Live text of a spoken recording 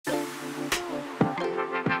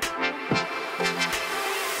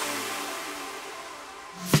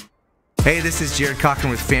Hey, this is Jared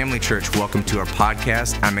Cochran with Family Church. Welcome to our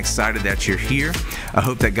podcast. I'm excited that you're here. I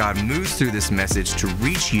hope that God moves through this message to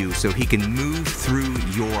reach you so he can move through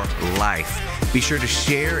your life. Be sure to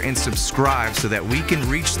share and subscribe so that we can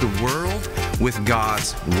reach the world with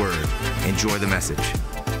God's word. Enjoy the message.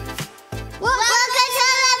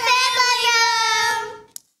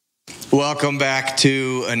 Welcome back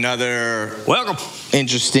to another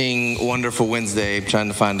interesting, wonderful Wednesday. I'm trying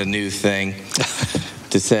to find a new thing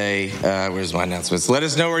to say. Where's my announcements? Let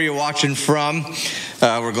us know where you're watching from.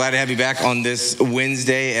 We're glad to have you back on this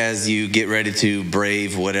Wednesday as you get ready to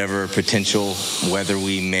brave whatever potential weather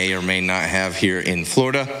we may or may not have here in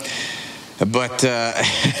Florida. But,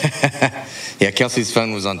 yeah, Kelsey's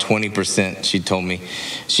phone was on 20%, she told me.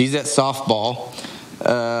 She's at softball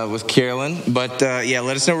with Carolyn. But, yeah,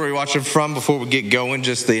 let us know where you're watching from before we get going.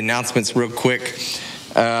 Just the announcements real quick.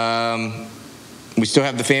 We still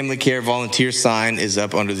have the family care volunteer sign is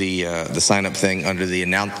up under the sign-up thing under the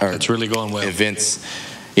It's really going well. Events.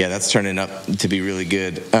 Yeah, that's turning up to be really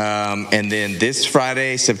good. And then this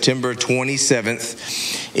Friday, September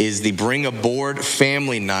 27th, is the Bring a Board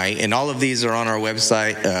Family Night. And all of these are on our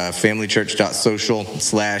website,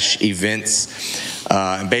 familychurch.social/events.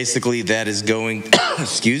 And basically that is going,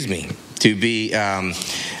 to be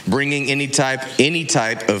bringing any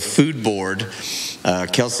type of food board.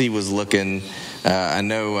 Kelsey was looking... I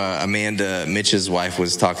know Amanda, Mitch's wife,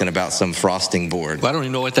 was talking about some frosting board. Well, I don't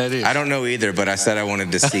even know what that is. I don't know either, but I said I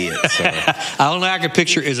wanted to see it. So. All I can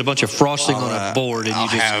picture is a bunch of frosting on a board, and you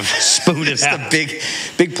just spoon it out.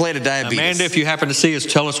 It's a big plate of diabetes. Amanda, if you happen to see us,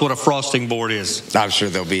 tell us what a frosting board is. I'm sure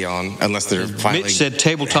they'll be on, unless they're finally... Mitch said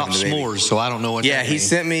tabletop s'mores, so I don't know what that means. Yeah, he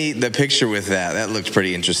sent me the picture with that. That looked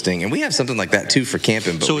pretty interesting. And we have something like that, too, for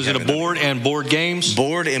camping. But so is it a board and board games?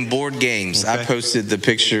 Board and board games. Okay. I posted the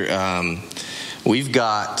picture... We've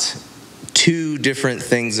got 2 different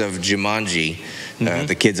things of Jumanji.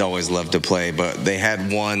 The kids always love to play, but they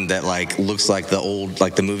had one that looks like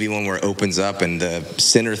the movie one where it opens up and the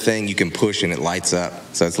center thing you can push and it lights up.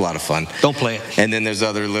 So it's a lot of fun. Don't play it. And then there's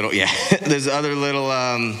other little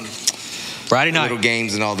Friday night little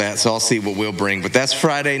games and all that. So I'll see what we'll bring. But that's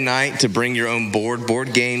Friday night to bring your own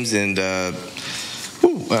board games and.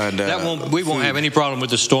 We won't have any problem with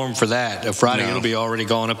the storm for that. Friday it'll be already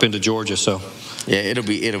gone up into Georgia, so. Yeah, it'll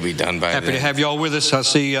be done by then. Happy to have y'all with us. I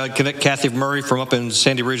see Kathy Murray from up in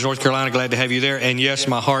Sandy Ridge, North Carolina. Glad to have you there. And yes,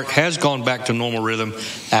 my heart has gone back to normal rhythm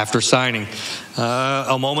after signing.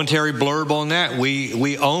 A momentary blurb on that.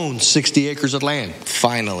 We own 60 acres of land.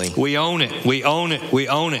 Finally. We own it.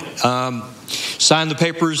 Signed the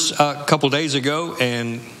papers a couple days ago,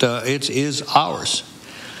 and it is ours.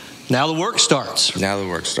 Now the work starts.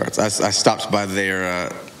 I stopped by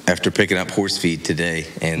there after picking up horse feed today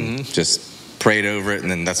and just prayed over it,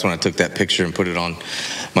 and then that's when I took that picture and put it on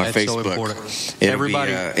my Facebook. So important.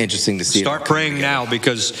 Everybody, interesting to see. Start praying now,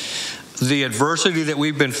 because the adversity that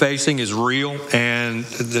we've been facing is real, and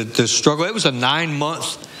the struggle. It was a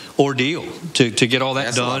 9-month ordeal to get all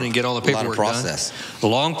that done and get all the paperwork done. A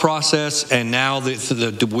long process, and now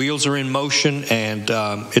the wheels are in motion, and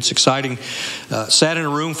it's exciting. Sat in a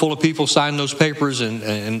room full of people, signed those papers,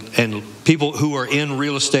 and people who are in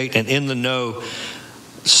real estate and in the know,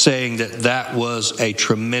 saying that was a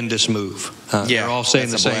tremendous move. They're all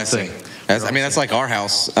saying the same thing. That's like our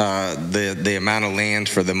house. The amount of land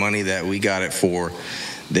for the money that we got it for.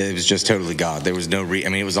 It was just totally God. There was no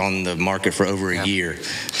it was on the market for over a year.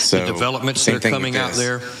 So the developments that are coming out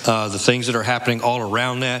there, the things that are happening all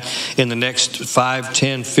around that. In the next 5,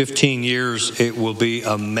 10, 15 years, it will be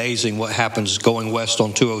amazing what happens going west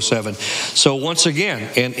on 207. So once again,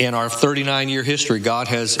 in our 39-year history, God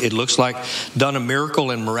has, it looks like, done a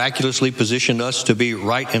miracle and miraculously positioned us to be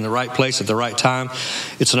right in the right place at the right time.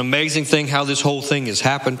 It's an amazing thing how this whole thing has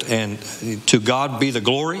happened, and to God be the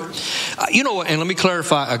glory. And let me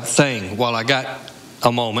clarify a thing while I got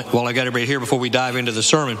everybody here before we dive into the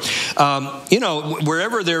sermon.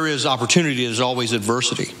 Wherever there is opportunity, there's always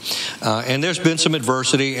adversity. And there's been some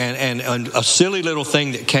adversity, and a silly little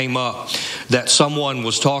thing that came up that someone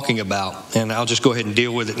was talking about, and I'll just go ahead and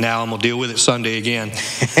deal with it now, and we'll deal with it Sunday again,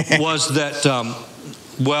 was that,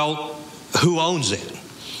 who owns it?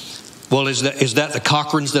 Well, is that the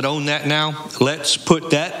Cochrans that own that now? Let's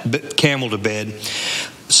put that camel to bed.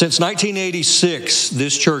 Since 1986,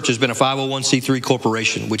 this church has been a 501c3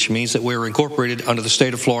 corporation, which means that we're incorporated under the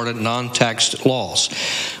state of Florida non-taxed laws.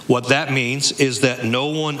 What that means is that no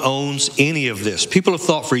one owns any of this. People have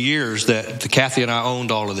thought for years that Kathy and I owned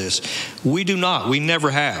all of this. We do not. We never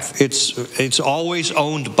have. It's always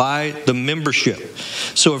owned by the membership.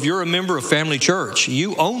 So if you're a member of Family Church,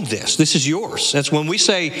 you own this. This is yours. That's when we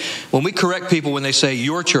correct people when they say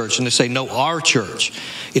your church and they say, no, our church.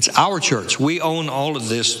 It's our church. We own all of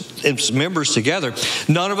this. It's members together.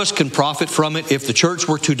 None of us can profit from it. If the church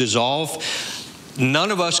were to dissolve,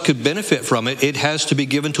 none of us could benefit from it. It has to be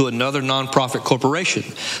given to another nonprofit corporation.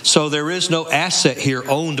 So there is no asset here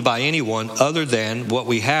owned by anyone other than what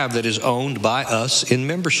we have that is owned by us in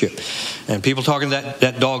membership. And people talking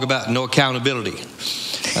that dog about no accountability.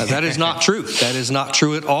 That is not true. That is not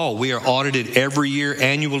true at all. We are audited every year.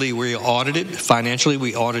 Annually, we are audited. Financially,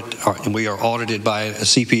 we are audited by a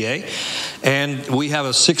CPA. And we have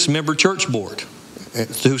a 6-member church board,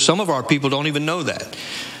 who some of our people don't even know that.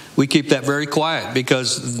 We keep that very quiet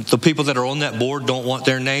because the people that are on that board don't want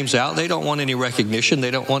their names out. They don't want any recognition.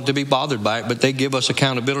 They don't want to be bothered by it, but they give us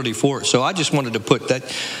accountability for it. So I just wanted to put that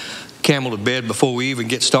camel to bed before we even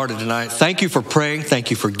get started tonight. Thank you for praying. Thank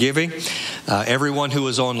you for giving. Everyone who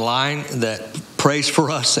is online that prays for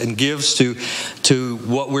us and gives to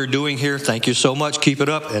what we're doing here, thank you so much. Keep it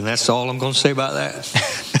up. And that's all I'm going to say about that.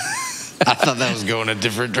 I thought that was going a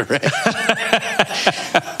different direction.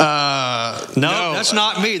 No, that's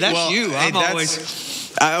not me. That's you.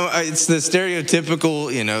 It's the stereotypical,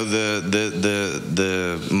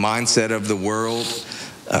 the mindset of the world.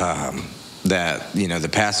 That the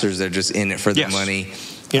pastors, they're just in it for the money.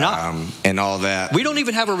 You're not. And all that. We don't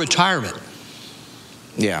even have a retirement.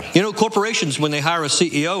 Yeah. Corporations, when they hire a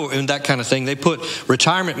CEO and that kind of thing, they put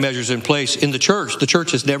retirement measures in place. In the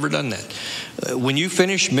church has never done that. When you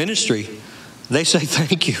finish ministry, they say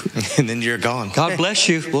thank you. And then you're gone. God bless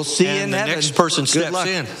you. We'll see you in the heaven. next person steps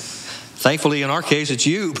in. Thankfully, in our case, it's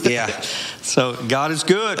you. Yeah. So God is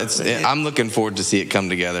good. I'm looking forward to see it come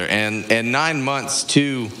together. And 9 months,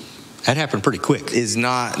 too. That happened pretty quick. Is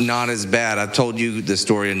not as bad. I told you the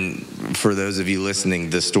story, and for those of you listening,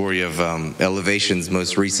 the story of Elevation's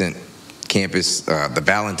most recent campus, the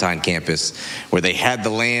Ballantyne campus, where they had the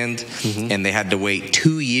land and they had to wait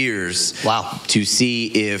 2 years to see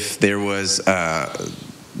if there was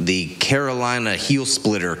the Carolina heel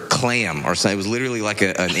splitter clam or something. It was literally like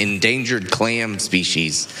an endangered clam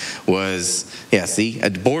species. A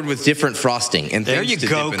board with different frosting. And there you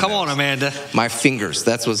go. Come on, Amanda. My fingers.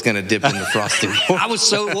 That's what's going to dip in the frosting. I was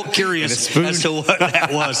so curious as to what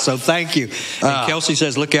that was. So thank you. And Kelsey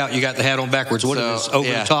says, look out, you got the hat on backwards. What is this? Over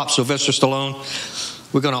the top, Sylvester Stallone.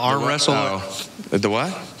 We're going to arm wrestle. The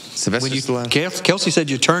what? Sylvester Stallone? Kelsey said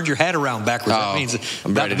you turned your hat around backwards. That means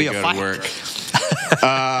I'm about to be a fight. Work.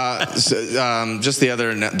 Just the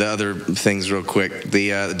other things real quick.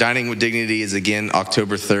 The Dining with Dignity is again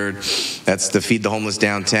October 3rd. That's the Feed the Homeless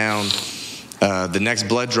downtown. The next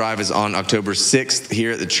blood drive is on October 6th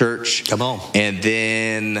here at the church. Come on. And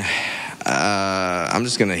then I'm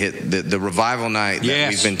just going to hit the revival night that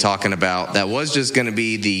we've been talking about. That was just going to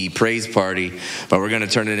be the praise party, but we're going to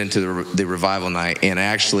turn it into the revival night. And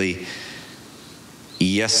actually,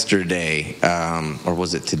 yesterday, or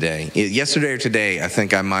was it today? Yesterday or today, I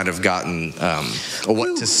think I might have gotten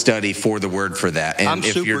what to study for the word for that. And I'm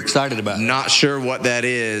super excited about it. Not sure what that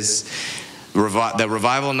is. The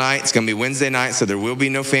revival night is going to be Wednesday night, so there will be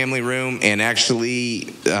no family room. And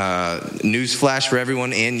actually, news flash for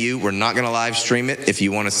everyone and you, we're not going to live stream it. If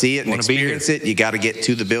you want to see it and experience it, you got to get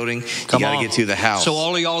to the building. You got to get to the house. So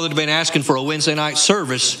all of y'all that have been asking for a Wednesday night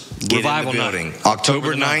service, revival night,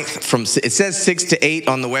 October 9th. It says 6 to 8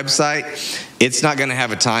 on the website. It's not going to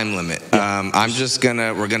have a time limit.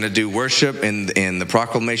 We're going to do worship and the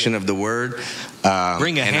proclamation of the word.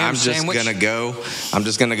 Bring a ham sandwich. I'm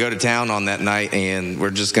just gonna go to town on that night, and we're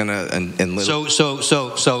just gonna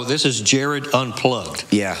So this is Jared unplugged.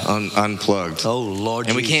 Yeah, unplugged. Oh Lord.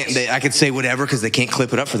 And Jesus. we can't. I could say whatever because they can't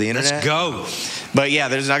clip it up for the internet. Let's go. But yeah,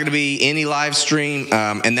 there's not going to be any live stream,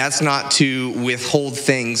 and that's not to withhold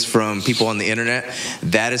things from people on the internet.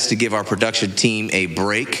 That is to give our production team a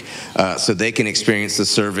break, so they can experience the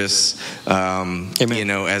service,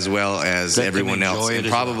 as well as everyone else. And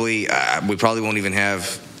probably, we probably won't even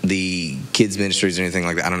have the kids ministries or anything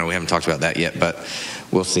like that. I don't know. We haven't talked about that yet, but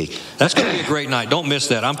we'll see. That's going to be a great night. Don't miss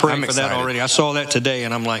that. I'm praying for that already. I saw that today,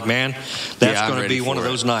 and I'm like, man, that's going to be one of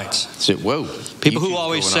those nights. So, whoa. People who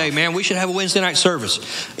always say, man, we should have a Wednesday night service.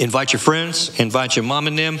 Invite your friends, invite your mom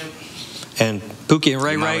and them, and Pookie and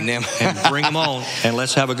Ray and bring them on, and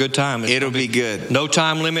let's have a good time. It'll be good. No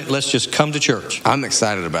time limit. Let's just come to church. I'm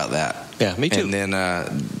excited about that. Yeah, me too. And then,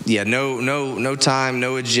 no time,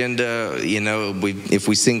 no agenda. If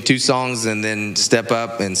we sing 2 songs and then step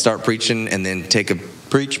up and start preaching and then take a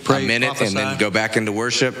pray, minute prophesy, and then go back into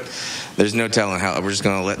worship, there's no telling how. We're just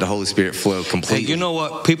going to let the Holy Spirit flow completely. And you know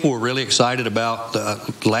what? People were really excited about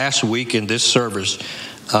last week in this service.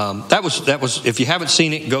 That was. If you haven't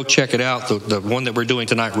seen it, go check it out. The one that we're doing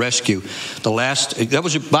tonight, Rescue. That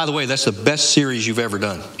was. By the way, that's the best series you've ever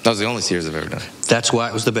done. That was the only series I've ever done. That's why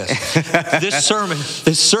it was the best.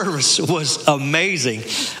 This service was amazing.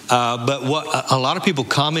 But what a lot of people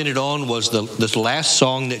commented on was this last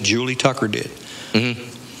song that Julie Tucker did.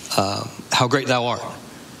 Mm-hmm. How Great Thou Art.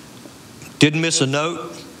 Didn't miss a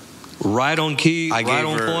note. Right on key, right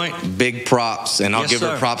on point. Big props, and I'll give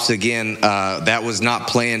her props again. That was not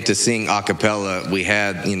planned to sing a cappella. We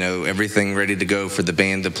had, everything ready to go for the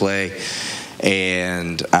band to play,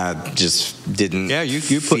 and I just didn't. Yeah,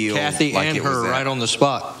 you put Kathy like and her right on the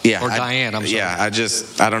spot. Yeah, Diane. I'm sorry. Yeah,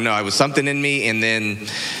 I don't know. I was something in me, and then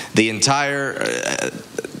the entire.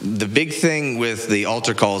 The big thing with the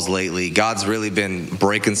altar calls lately, God's really been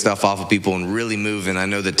breaking stuff off of people and really moving. I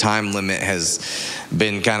know the time limit has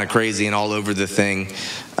been kind of crazy and all over the thing.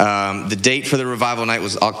 The date for the revival night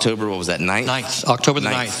was October, what was that, 9th? 9th, October the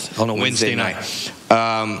 9th, on a Wednesday night.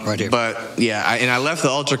 Right here. But, yeah, I left the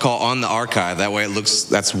altar call on the archive. That way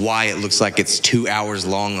that's why it looks like it's 2 hours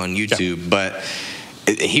long on YouTube. Yeah. But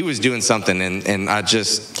he was doing something, and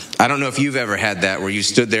I don't know if you've ever had that where you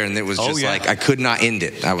stood there and it was just like I could not end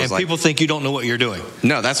it. I was and people think you don't know what you're doing.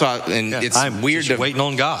 No, that's why, it's I'm weird just to waiting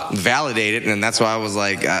on God validate it, and that's why I was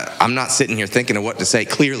like, I'm not sitting here thinking of what to say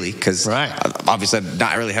clearly because obviously I'm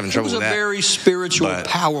not really having trouble with that. It was a very spiritual,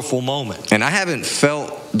 powerful moment, and I haven't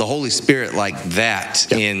felt the Holy Spirit like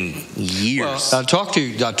that in years. Well,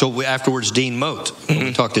 I told afterwards Dean Moat. When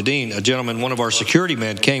we talked to Dean, a gentleman, one of our security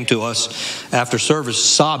men, came to us after service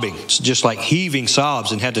sobbing, just like heaving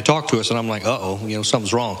sobs, and had to talk to us. And I'm like,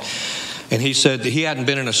 something's wrong. And he said that he hadn't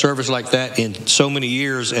been in a service like that in so many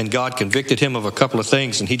years, and God convicted him of a couple of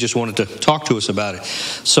things, and he just wanted to talk to us about it.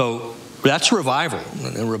 So that's revival.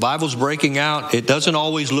 And revival's breaking out. It doesn't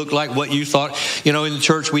always look like what you thought. In the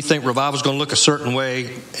church, we think revival's going to look a certain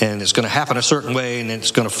way, and it's going to happen a certain way, and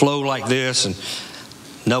it's going to flow like this. And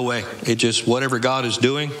no way. It just whatever God is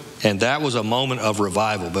doing, and that was a moment of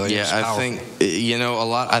revival. But yeah, I think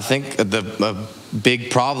I think the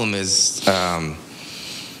big problem is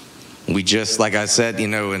we just, like I said,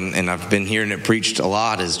 and I've been hearing it preached a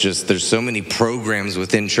lot, is just there's so many programs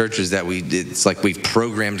within churches that it's like we've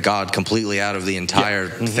programmed God completely out of the entire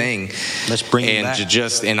thing. Let's bring it back.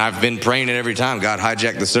 And I've been praying it every time. God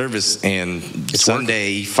hijacked the service, and it's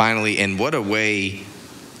Sunday working. Finally, and what a way,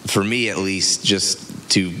 for me at least, just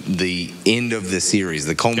to the end of the series,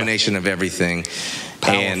 the culmination of everything.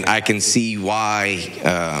 Powerful. And I can see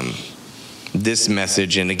why this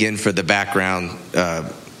message, and again for the background,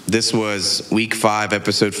 this was week 5,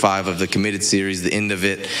 episode 5 of the Committed series, the end of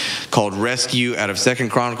it, called Rescue, out of 2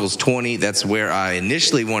 Chronicles 20. That's where I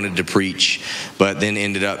initially wanted to preach, but then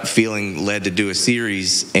ended up feeling led to do a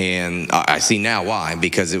series, and I see now why,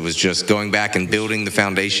 because it was just going back and building the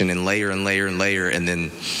foundation and layer and layer and layer, and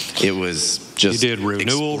then it was just You did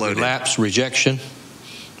renewal, exploded. Relapse, rejection,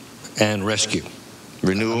 and rescue.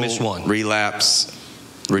 Renewal, I missed one. Relapse,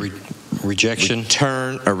 rejection,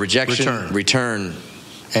 return,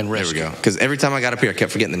 and rescue. There we go. Because every time I got up here, I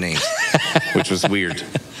kept forgetting the names, which was weird.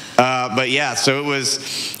 But yeah, so it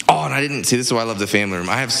was. Oh, and I didn't see. This is why I love the family room.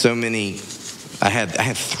 I have so many. I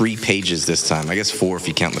had 3 pages this time. I guess 4 if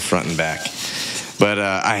you count the front and back. But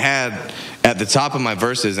I had at the top of my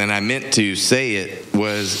verses, and I meant to say it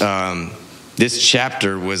was. This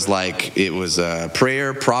chapter was like, it was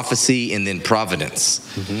prayer, prophecy, and then providence.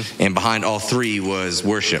 Mm-hmm. And behind all 3 was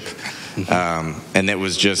worship. Mm-hmm. And it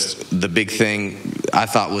was just the big thing I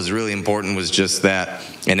thought was really important was just that.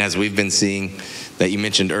 And as we've been seeing that you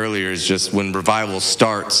mentioned earlier, is just when revival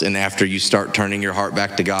starts and after you start turning your heart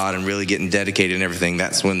back to God and really getting dedicated and everything,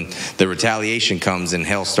 that's when the retaliation comes and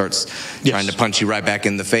hell starts trying to punch you right back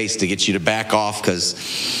in the face to get you to back off. Because,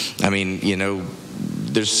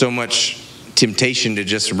 there's so much temptation to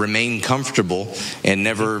just remain comfortable and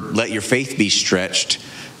never let your faith be stretched,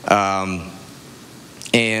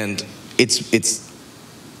 and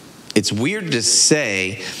it's weird to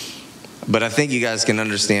say, but I think you guys can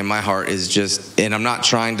understand my heart is just, and I'm not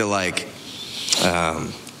trying to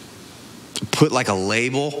put like a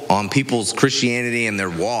label on people's Christianity and their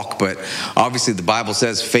walk, but obviously the Bible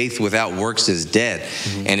says faith without works is dead.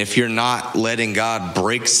 Mm-hmm. And if you're not letting God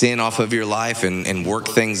break sin off of your life and work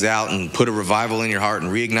things out and put a revival in your heart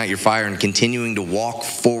and reignite your fire and continuing to walk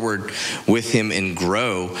forward with him and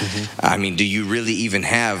grow, mm-hmm. I mean, do you really even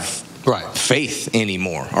have faith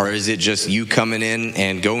anymore? Or is it just you coming in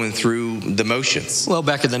and going through the motions? Well,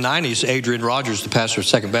 back in the 90s, Adrian Rogers, the pastor of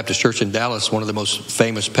Second Baptist Church in Dallas, one of the most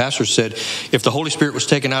famous pastors, said, if the Holy Spirit was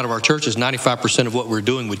taken out of our churches, 95% of what we're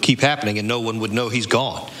doing would keep happening and no one would know he's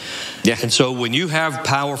gone. Yeah. And so when you have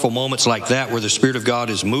powerful moments like that where the Spirit of God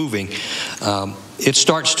is moving, it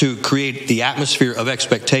starts to create the atmosphere of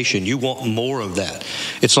expectation. You want more of that.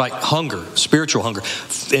 It's like hunger, spiritual hunger.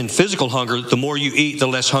 In physical hunger, the more you eat, the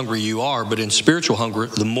less hungry you are. But in spiritual hunger,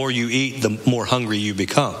 the more you eat, the more hungry you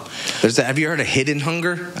become. Have you heard of hidden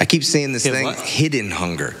hunger? I keep seeing this thing, hidden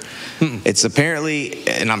hunger. It's apparently,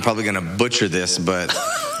 and I'm probably going to butcher this, but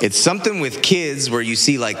it's something with kids where you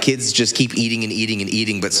see like kids just keep eating and eating and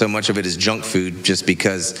eating, but so much of it is junk food just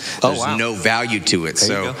because there's no value to it.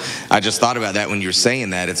 So I just thought about that when you were saying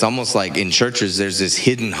that. It's almost like in churches there's this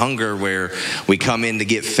hidden hunger where we come in to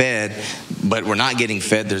get fed, but we're not getting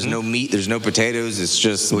fed. There's no meat, there's no potatoes. It's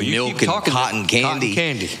just milk and cotton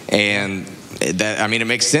candy. And that, I mean, it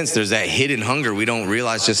makes sense. There's that hidden hunger. We don't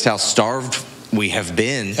realize just how starved we have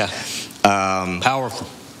been. Powerful.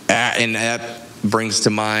 And that brings to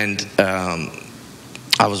mind,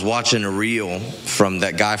 I was watching a reel from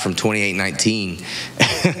that guy from 2819,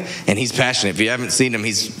 and he's passionate. If you haven't seen him,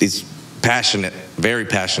 he's passionate, very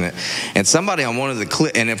passionate. And somebody on one of the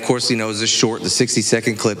clips, and of course, it's a short, the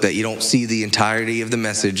 60-second clip that you don't see the entirety of the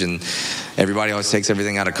message, and everybody always takes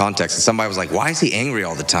everything out of context. And somebody was like, why is he angry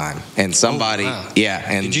all the time? And somebody,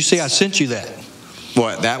 and did you see I sent you that?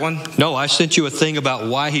 What, that one? No, I sent you a thing about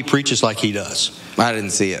why he preaches like he does. I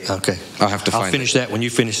didn't see it. Okay. I'll have to find it. I'll finish that when you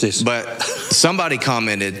finish this. But somebody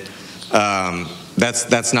commented,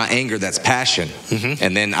 that's not anger, that's passion.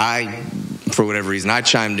 And then I, for whatever reason, I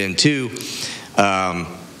chimed in too. And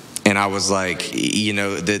I was like,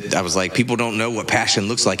 people don't know what passion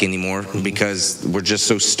looks like anymore because we're just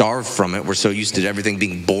so starved from it. We're so used to everything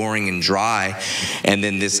being boring and dry. And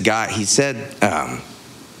then this guy, he said,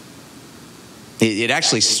 it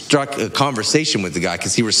actually struck a conversation with the guy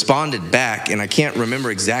because he responded back, and I can't remember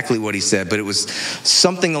exactly what he said, but it was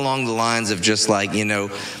something along the lines of just like, he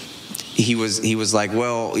was like,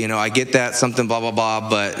 well, I get that, something, blah, blah, blah,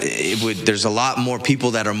 but there's a lot more people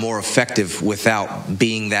that are more effective without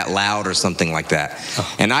being that loud or something like that.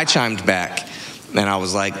 And I chimed back, and I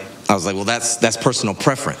was like, well, that's personal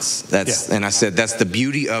preference. And I said, that's the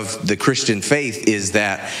beauty of the Christian faith is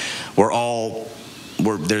that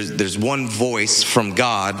there's one voice from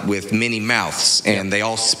God with many mouths, and they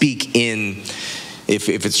all speak in, if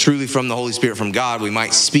it's truly from the Holy Spirit from God, we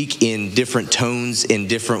might speak in different tones, in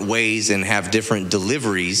different ways, and have different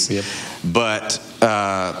deliveries. But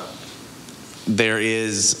there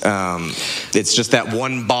is, it's just that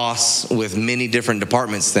one boss with many different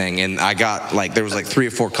departments thing. And I got there was 3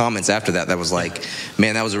 or 4 comments after that was like,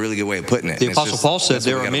 man, that was a really good way of putting it. The Apostle Paul said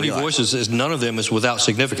there are many voices, none of them is without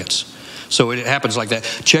significance. So it happens like that.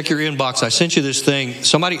 Check your inbox. I sent you this thing.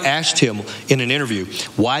 Somebody asked him in an interview,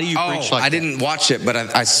 why do you preach like that? I didn't watch it, but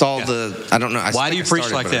I saw I don't know. Why do you preach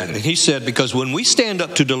like that? And he said, because when we stand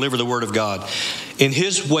up to deliver the word of God, in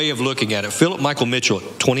his way of looking at it, Philip Michael Mitchell,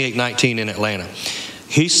 2819 in Atlanta,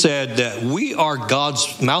 he said that we are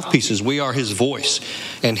God's mouthpieces. We are his voice.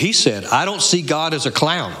 And he said, I don't see God as a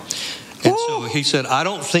clown. And so he said, I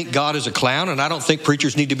don't think God is a clown, and I don't think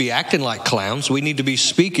preachers need to be acting like clowns. We need to be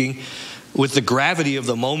speaking with the gravity of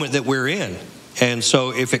the moment that we're in. And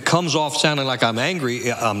so if it comes off sounding like I'm angry,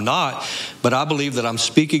 I'm not. But I believe that I'm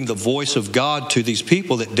speaking the voice of God to these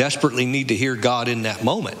people that desperately need to hear God in that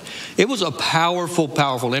moment. It was a powerful,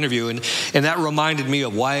 powerful interview. And that reminded me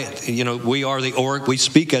of why, we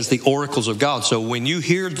speak as the oracles of God. So when you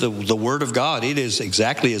hear the word of God, it is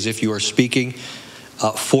exactly as if you are speaking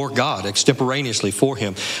for God, extemporaneously for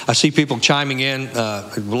him. I see people chiming in.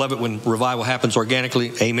 Love it when revival happens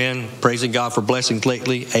organically. Amen. Praising God for blessings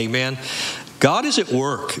lately. Amen. God is at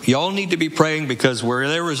work. Y'all need to be praying because where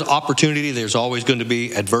there is opportunity, there's always going to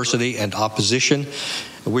be adversity and opposition.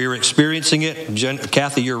 We're experiencing it.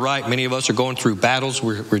 Kathy, you're right. Many of us are going through battles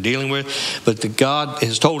we're dealing with. But God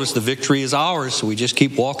has told us the victory is ours, so we just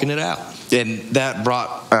keep walking it out. And that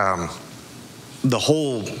brought the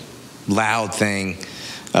whole loud thing.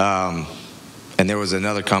 And there was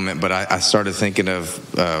another comment, but I started thinking of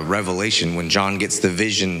Revelation when John gets the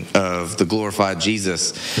vision of the glorified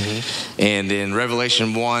Jesus. And in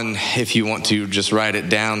Revelation 1, if you want to just write it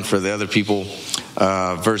down for the other people,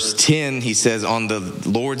 verse 10, he says, on the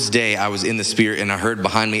Lord's day, I was in the Spirit, and I heard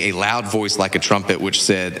behind me a loud voice like a trumpet, which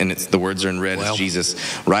said, and the words are in red, it's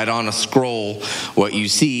Jesus, write on a scroll what you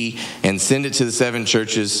see and send it to the 7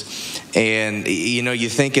 churches. And, you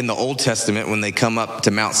think in the Old Testament when they come up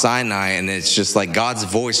to Mount Sinai, and it's just like God's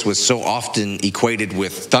voice was so often equated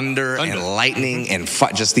with thunder. And lightning and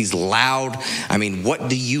just these loud, what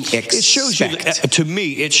do you expect? It shows you, to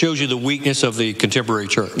me, it shows you the weakness of the contemporary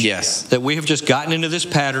church. Yes. That we have just gotten into this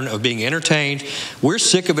pattern of being entertained. We're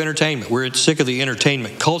sick of entertainment. We're sick of the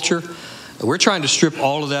entertainment culture. We're trying to strip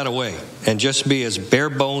all of that away and just be as bare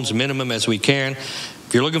bones minimum as we can.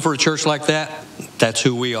 If you're looking for a church like that, that's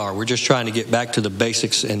who we are. We're just trying to get back to the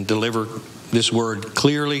basics and deliver this word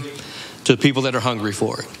clearly to the people that are hungry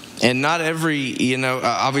for it. And not every,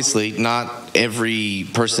 obviously not every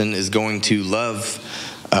person is going to love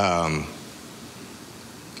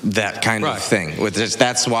that kind of thing.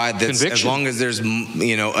 That's why as long as there's,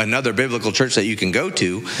 another biblical church that you can go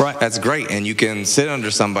to, that's great. And you can sit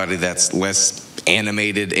under somebody that's less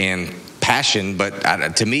animated and passion.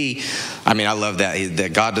 But to me, I love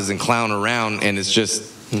that God doesn't clown around, and it's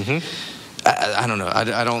just, I don't know.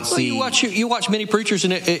 I don't see. You watch many preachers,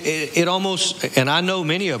 and it almost, and I know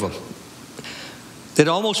many of them, it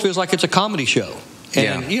almost feels like it's a comedy show.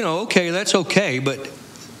 And, okay, that's okay, but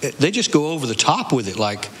they just go over the top with it.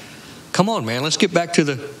 Like, come on, man, let's get back to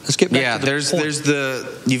the point.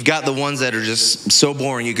 You've got the ones that are just so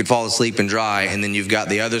boring you could fall asleep and dry, and then you've got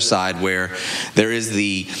the other side where there is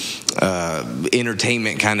the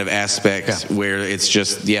entertainment kind of aspect where it's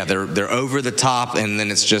just they're over the top, and then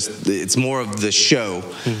it's more of the show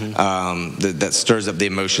that stirs up the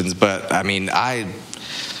emotions. But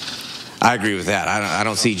I agree with that. I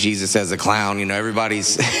don't see Jesus as a clown. Everybody's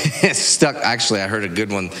stuck. Actually, I heard a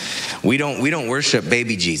good one. We don't worship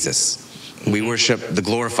baby Jesus. We worship the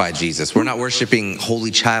glorified Jesus. We're not worshiping holy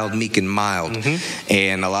child, meek and mild.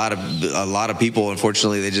 And a lot of people,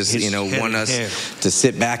 unfortunately, they just want us to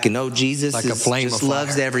sit back and Jesus like a flame just of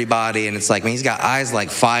loves fire. Everybody, and it's like, man, he's got eyes like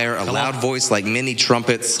fire, a loud voice like many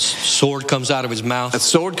trumpets. Sword comes out of his mouth. A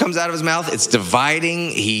sword comes out of his mouth. It's dividing.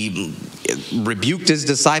 He rebuked his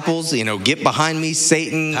disciples, get behind me,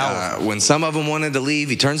 Satan. When some of them wanted to leave,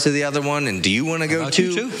 he turns to the other one, and do you want to go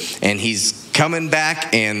too? And he's coming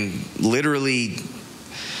back and literally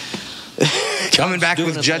coming back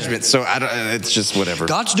with judgment. So it's just whatever.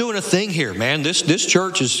 God's doing a thing here, man. This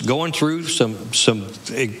church is going through some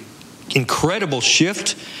incredible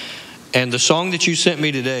shift. And the song that you sent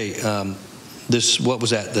me today, what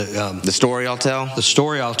was that? The Story I'll Tell? The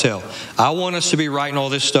Story I'll Tell. I want us to be writing all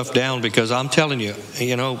this stuff down, because I'm telling you,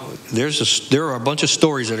 there are a bunch of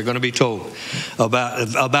stories that are going to be told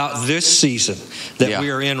about this season that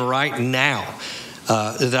we are in right now.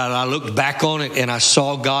 That I looked back on it and I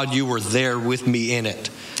saw, God, you were there with me in it.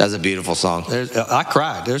 That's a beautiful song. I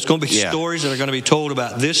cried. There's going to be stories that are going to be told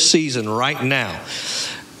about this season right now.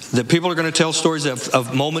 That people are going to tell stories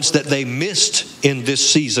of moments that they missed in this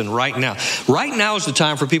season right now. Right now is the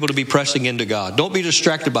time for people to be pressing into God. Don't be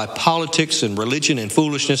distracted by politics and religion and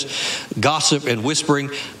foolishness, gossip and whispering.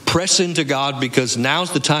 Press into God, because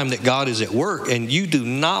now's the time that God is at work, and you do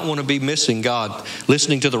not want to be missing God,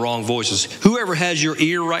 listening to the wrong voices. Whoever has your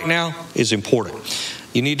ear right now is important.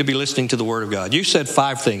 You need to be listening to the Word of God. You said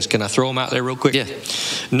 5 things. Can I throw them out there real quick? Yeah.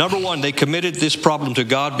 Number 1, they committed this problem to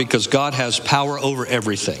God because God has power over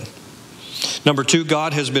everything. Number 2,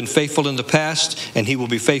 God has been faithful in the past, and he will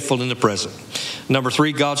be faithful in the present. Number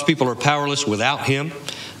 3, God's people are powerless without him.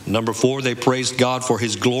 Number 4, they praised God for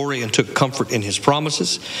his glory and took comfort in his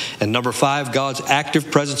promises. And number 5, God's active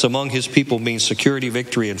presence among his people means security,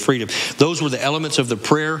 victory, and freedom. Those were the elements of the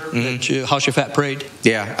prayer that Jehoshaphat prayed.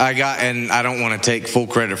 Yeah, and I don't want to take full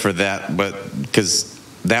credit for that, but because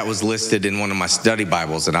that was listed in one of my study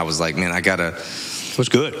Bibles, and I was like, man, I got to... It was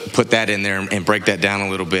good. Put that in there and break that down a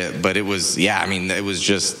little bit. But it was, it was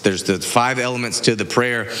just, there's the 5 elements to the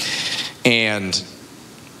prayer. And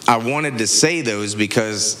I wanted to say those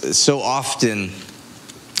because so often,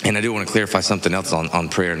 and I do want to clarify something else on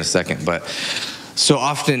prayer in a second, but so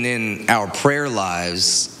often in our prayer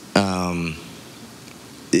lives,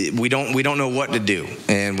 we don't know what to do,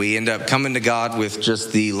 and we end up coming to God with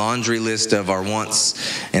just the laundry list of our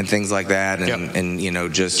wants and things like that, and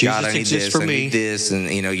just Jesus, God, I need this, I need this, and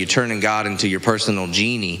you're turning God into your personal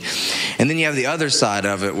genie. And then you have the other side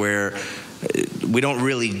of it where we don't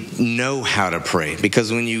really know how to pray,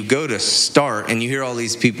 because when you go to start and you hear all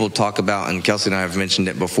these people talk about, and Kelsey and I have mentioned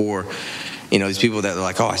it before, these people that are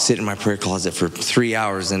like, oh, I sit in my prayer closet for 3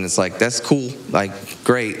 hours, and it's like, that's cool, like,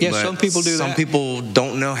 great. Yeah, but some people do that. Some people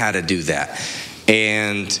don't know how to do that.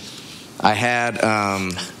 And I had...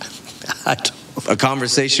 a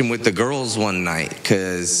conversation with the girls one night,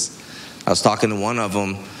 because I was talking to one of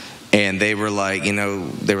them, and they were like,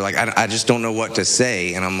 I just don't know what to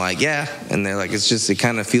say. And I'm like, yeah. And they're like, it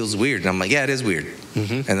kind of feels weird. And I'm like, yeah, it is weird.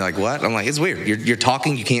 Mm-hmm. And they're like, what? I'm like, it's weird. You're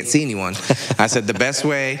talking, you can't see anyone. I said, the best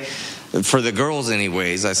way, for the girls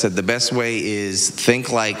anyways, I said, the best way is think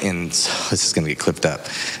like, and this is going to get clipped up.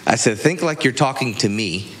 I said, think like you're talking to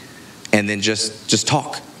me, and then just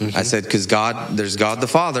talk. Mm-hmm. I said, because there's God the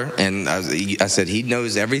Father, and I said, he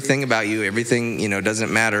knows everything about you, everything,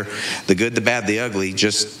 doesn't matter, the good, the bad, the ugly,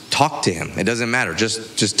 just talk to him. It doesn't matter,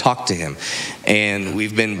 just talk to him. And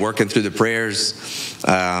we've been working through the prayers,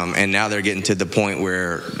 and now they're getting to the point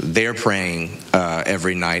where they're praying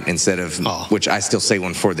every night instead of, which I still say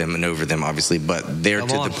one for them and over them, obviously, but they're to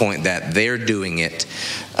the point that they're doing it.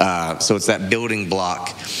 So it's that building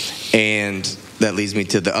block. And that leads me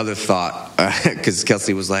to the other thought, because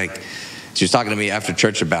Kelsey was like, she was talking to me after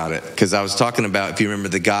church about it, because I was talking about, if you remember,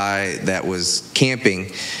 the guy that was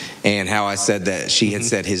camping, and how I said that she had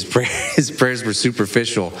said his prayers were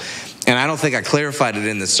superficial. And I don't think I clarified it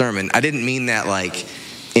in the sermon. I didn't mean that like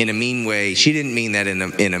in a mean way. She didn't mean that in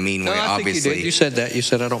a mean way, obviously. Think you did. You said that. You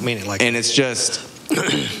said, I don't mean it like that. And it's just,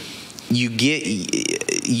 you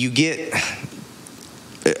get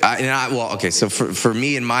so for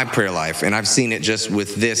me in my prayer life, and I've seen it just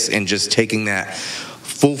with this and just taking that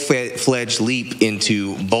full-fledged leap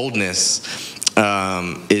into boldness,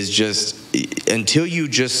 is just, until you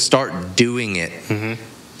just start doing it,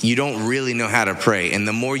 you don't really know how to pray. And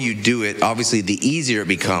the more you do it, obviously the easier it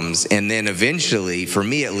becomes. And then eventually, for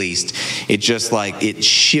me at least, it just like, it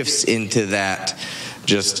shifts into that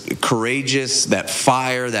just courageous, that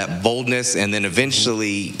fire, that boldness, and then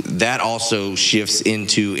eventually that also shifts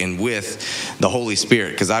into and with the Holy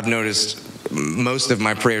Spirit. Because I've noticed most of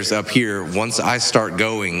my prayers up here, once I start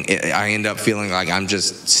going, I end up feeling like I'm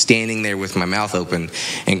just standing there with my mouth open,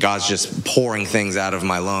 and God's just pouring things out of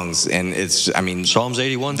my lungs. And it's, Psalms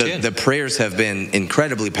 81:10. The prayers have been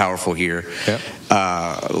incredibly powerful here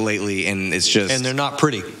lately, and it's just, and they're not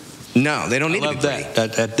pretty. No, they don't need to be pretty.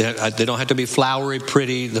 That they don't have to be flowery,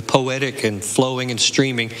 pretty, the poetic and flowing and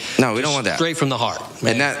streaming. No, we don't want that. Straight from the heart.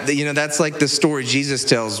 Man. And that's like the story Jesus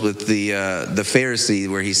tells with the Pharisee,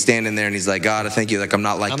 where he's standing there and he's like, God, I thank you, like I'm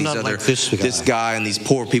not like this guy and these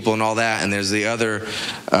poor people and all that. And there's the other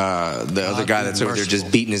guy that's over there just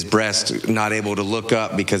beating his breast, not able to look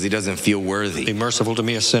up because he doesn't feel worthy. Be merciful to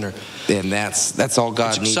me, a sinner. And that's all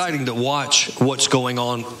God needs. It's exciting to watch what's going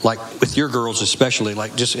on, like with your girls especially,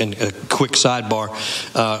 like just in a quick sidebar.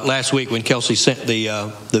 Last week when Kelsey sent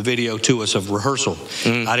the video to us of rehearsal,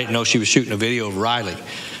 I didn't know she was shooting a video of Riley.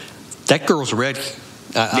 That girl's ready.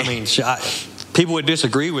 People would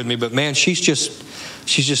disagree with me, but man, she's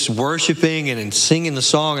just worshiping and singing the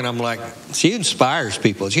song, and I'm like, she inspires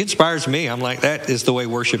people. She inspires me. I'm like, that is the way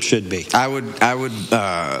worship should be. I would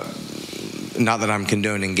not that I'm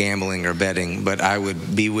condoning gambling or betting, but I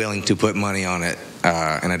would be willing to put money on it.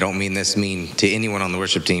 And I don't mean this mean to anyone on the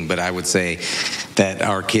worship team, but I would say that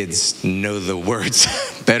our kids know the words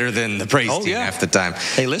better than the praise team half the time.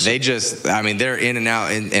 Hey, listen. They just, they're in and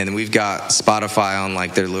out, and we've got Spotify on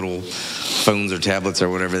like their little phones or tablets or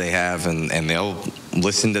whatever they have, and they'll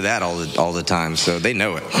listen to that all the time, so they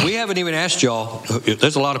know it. We haven't even asked y'all.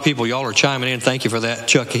 There's a lot of people. Y'all are chiming in. Thank you for that.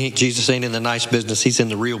 Chuck, Jesus ain't in the nice business. He's in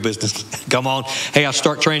the real business. Come on. Hey, I'll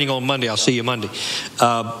start training on Monday. I'll see you Monday.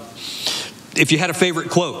 If you had a favorite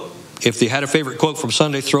quote, from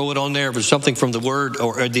Sunday, throw it on there. If there's something from the Word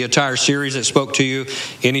or the entire series that spoke to you,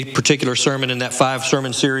 any particular sermon in that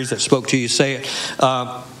 5-sermon series that spoke to you, say it.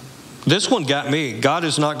 This one got me. God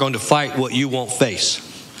is not going to fight what you won't face.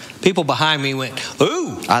 People behind me went,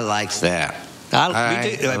 ooh. I liked that.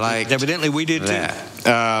 Evidently we did that.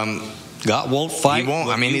 Too. God won't fight. He won't.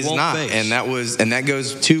 What he's won't not. face. And that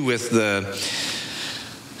goes too with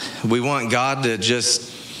we want God to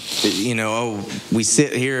just, we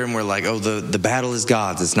sit here and we're like, the battle is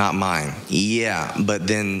God's, it's not mine. Yeah, but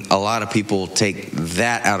then a lot of people take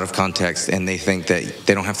that out of context and they think that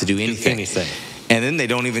they don't have to do anything. And then they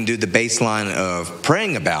don't even do the baseline of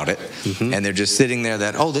praying about it. And they're just sitting there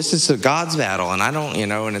that, this is a God's battle. And I don't,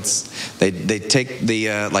 and it's, they take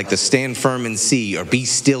the, like the stand firm and see, or be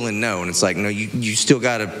still and know. And it's like, no, you still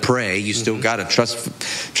got to pray. You still got to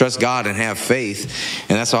trust God and have faith.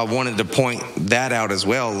 And that's why I wanted to point that out as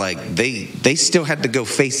well. Like they still had to go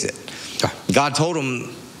face it. God told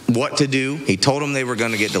them what to do. He told them they were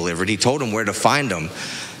going to get delivered. He told them where to find them.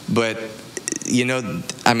 But,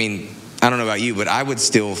 I don't know about you, but I would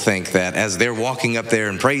still think that as they're walking up there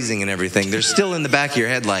and praising and everything, they're still in the back of your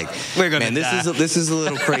head like, man, this is a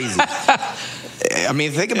little crazy.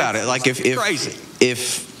 Think about it. Like if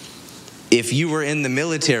if you were in the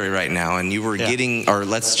military right now and you were getting, or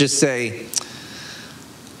let's just say,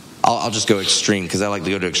 I'll just go extreme because I like to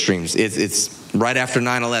go to extremes. It's right after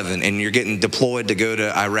 9/11 and you're getting deployed to go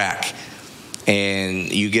to Iraq,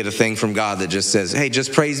 and you get a thing from God that just says, hey,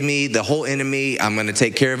 just praise me, the whole enemy, I'm going to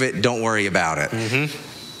take care of it, don't worry about it. Mm-hmm.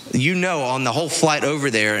 You know, on the whole flight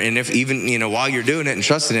over there, and if even, you know, while you're doing it and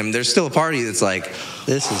trusting him, there's still a party that's like,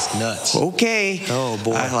 this is nuts. Okay. Oh,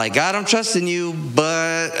 boy. Like, God, I'm trusting you,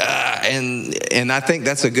 but, and I think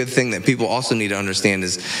that's a good thing that people also need to understand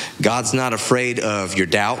is God's not afraid of your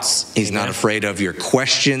doubts. He's Amen. Not afraid of your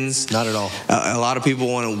questions. Not at all. A lot of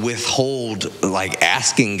people want to withhold, like,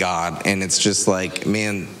 asking God, and it's just like,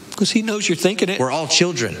 man, because he knows you're thinking it. We're all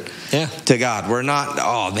children to God. We're not,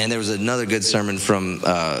 oh, man, there was another good sermon from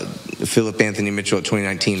Philip Anthony Mitchell at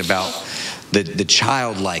 2019 about the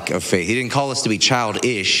childlike of faith. He didn't call us to be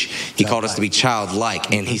childish. He called us to be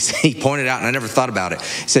childlike. And he pointed out, and I never thought about it,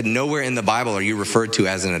 he said, nowhere in the Bible are you referred to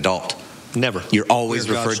as an adult. Never. You're always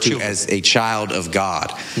referred to as a child of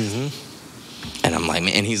God. Mm-hmm. And I'm like,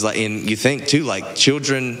 man, and he's like, and you think too, like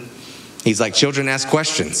children, he's like, children ask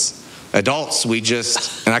questions. Adults, we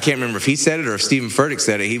just, and I can't remember if he said it or if Stephen Furtick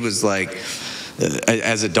said it, he was like,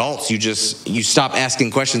 as adults, you stop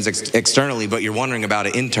asking questions externally, but you're wondering about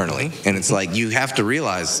it internally. And it's like, you have to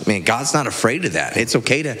realize, man, God's not afraid of that. It's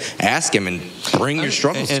okay to ask him and bring your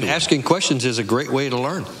struggles to him. And asking questions is a great way to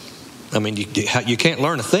learn. I mean, you can't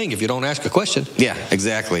learn a thing if you don't ask a question. Yeah,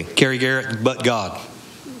 exactly. Kerry Garrett, but God.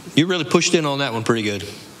 You really pushed in on that one pretty good.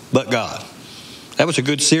 But God. That was a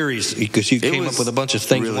good series because you came up with a bunch of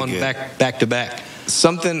things, really one back to back.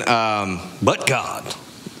 Something, but God.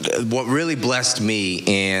 What really blessed me,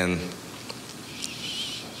 and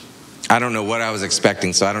I don't know what I was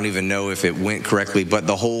expecting, so I don't even know if it went correctly, but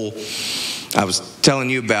I was telling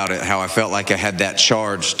you about it, how I felt like I had that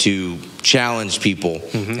charge to challenge people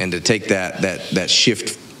and to take that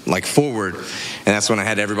shift like forward. And that's when I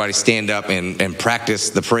had everybody stand up and practice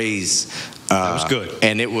the praise. That was good.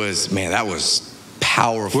 And it was, man, that was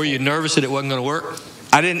powerful. Were you nervous that it wasn't going to work?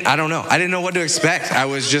 I don't know. I didn't know what to expect. I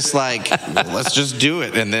was just like, let's just do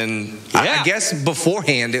it. And then I guess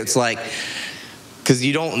beforehand, it's like, because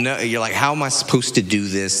you don't know, you're like, how am I supposed to do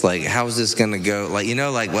this? Like, how is this going to go? Like, you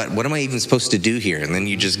know, like, what am I even supposed to do here? And then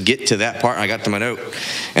you just get to that part. I got to my note,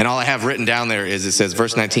 and all I have written down there is it says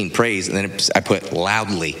verse 19, praise, and then I put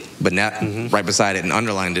loudly, but not right beside it and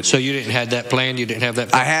underlined it. So you didn't have that planned? You didn't have that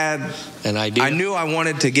planned? I had an idea? I knew I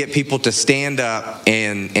wanted to get people to stand up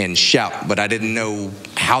and shout, but I didn't know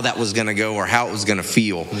how that was going to go or how it was going to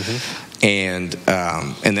feel. And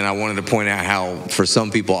then I wanted to point out how for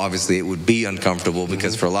some people, obviously, it would be uncomfortable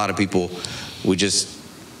because for a lot of people,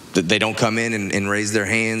 they don't come in and raise their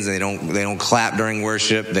hands. They don't clap during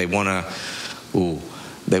worship. They want to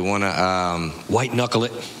white knuckle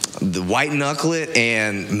it. The white knuckle it.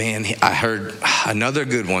 And man, I heard another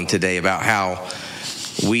good one today about how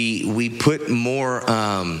we put more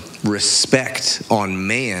respect on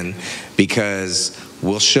man because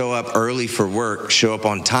we'll show up early for work, show up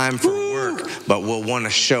on time for work, but we'll want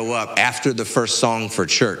to show up after the first song for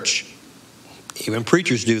church. Even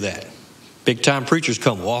preachers do that. Big-time preachers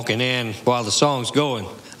come walking in while the song's going.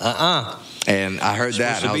 And I heard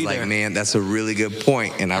that, and I was like, man, that's a really good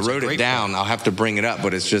point. And I wrote it down. I'll have to bring it up,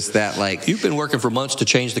 but it's just that, like... You've been working for months to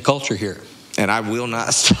change the culture here. And I will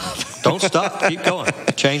not stop. Don't stop. Keep going.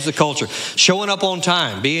 Change the culture. Showing up on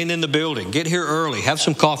time, being in the building, get here early, have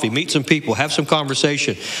some coffee, meet some people, have some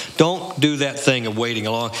conversation. Don't do that thing of waiting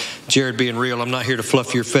along. Jared, being real, I'm not here to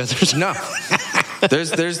fluff your feathers. No.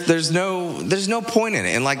 There's no point in it.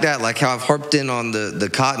 And like that, like how I've harped in on the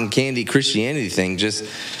cotton candy Christianity thing, just...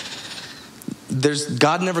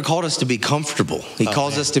 God never called us to be comfortable. He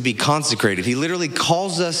calls us to be consecrated. He literally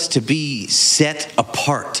calls us to be set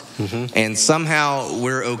apart. And somehow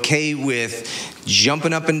we're okay with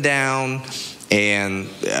jumping up and down. And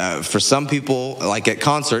for some people, like at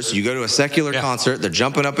concerts, you go to a secular concert, they're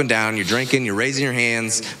jumping up and down, you're drinking, you're raising your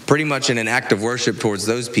hands, pretty much in an act of worship towards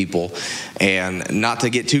those people. And not to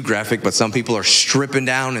get too graphic, but some people are stripping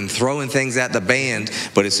down and throwing things at the band.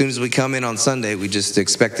 But as soon as we come in on Sunday, we just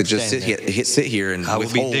expect to just sit here and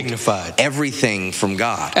withhold dignified. Everything from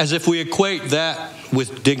God. As if we equate that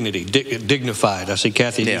with dignity, dignified. I see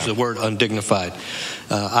Kathy use the word undignified.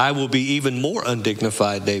 I will be even more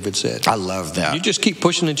undignified, David said. I love that. You just keep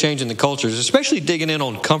pushing and changing the cultures, especially digging in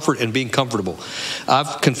on comfort and being comfortable.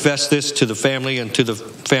 I've confessed this to the family and to the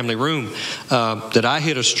family room, that I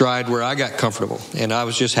hit a stride where I got comfortable, and I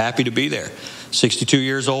was just happy to be there. 62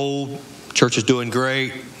 years old, church is doing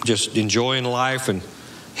great, just enjoying life and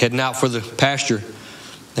heading out for the pasture.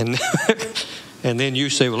 And and then you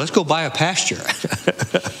say, well, let's go buy a pasture.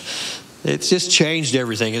 It's just changed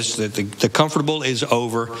everything. It's the comfortable is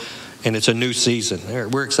over, and it's a new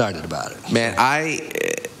season. We're excited about it. Man,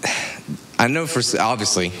 I know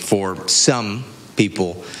obviously for some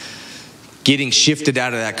people, getting shifted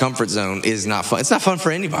out of that comfort zone is not fun. It's not fun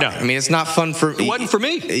for anybody. No. I mean, it's not fun for... It wasn't for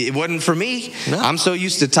me. It wasn't for me. No. I'm so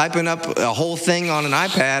used to typing up a whole thing on an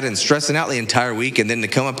iPad and stressing out the entire week, and then to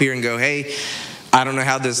come up here and go, hey, I don't know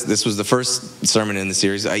how this was the first sermon in the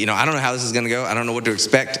series. I don't know how this is going to go. I don't know what to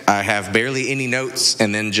expect. I have barely any notes,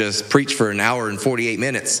 and then just preach for an hour and 48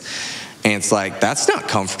 minutes. And it's like, that's not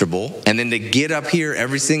comfortable. And then to get up here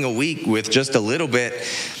every single week with just a little bit...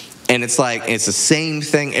 And it's like, it's the same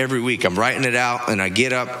thing every week. I'm writing it out, and I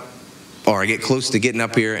get up, or I get close to getting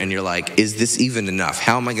up here, and you're like, is this even enough?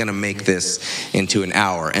 How am I going to make this into an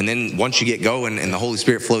hour? And then once you get going and the Holy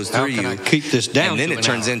Spirit flows through you. How can I keep this down? And then it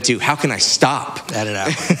turns into, how can I stop? At an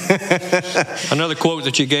hour. Another quote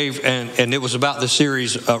that you gave, and it was about the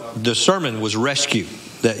series, the sermon was rescue.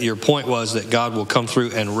 That your point was that God will come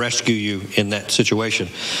through and rescue you in that situation.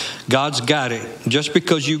 God's got it. Just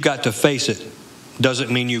because you got to face it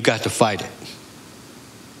doesn't mean you've got to fight it.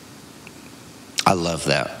 I love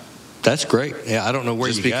that. That's great. Yeah, I don't know where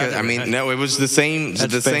just you because, got it. I mean, no, it was the same.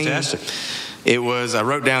 That's fantastic. It was, I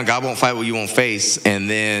wrote down, God won't fight what you won't face. And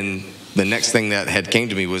then the next thing that had came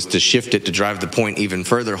to me was to shift it to drive the point even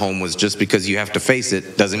further home was just because you have to face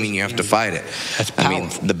it doesn't mean you have to fight it. That's powerful. I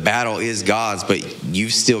mean, the battle is God's, but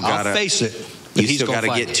you've still got to face it. You still got to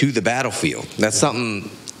get to the battlefield. That's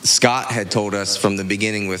something Scott had told us from the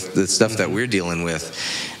beginning with the stuff that we're dealing with.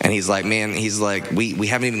 And he's like, man, we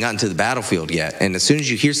haven't even gotten to the battlefield yet. And as soon as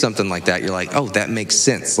you hear something like that, you're like, oh, that makes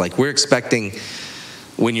sense. Like, we're expecting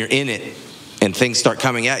when you're in it and things start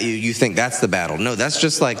coming at you, you think that's the battle. No, that's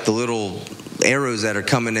just like the little arrows that are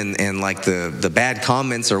coming in and like the bad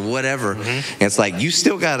comments or whatever. Mm-hmm. And it's like, you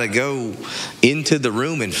still got to go into the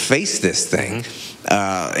room and face this thing. Mm-hmm.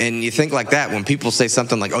 And you think like that when people say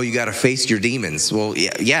something like, oh, you got to face your demons. Well,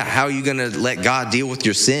 yeah, how are you going to let God deal with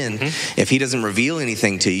your sin if he doesn't reveal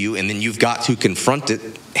anything to you? And then you've got to confront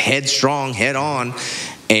it headstrong, head on.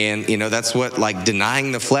 And, that's what like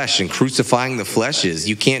denying the flesh and crucifying the flesh is.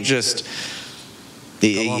 You can't just...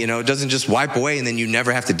 it doesn't just wipe away and then you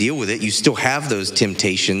never have to deal with it. You still have those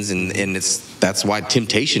temptations, and that's why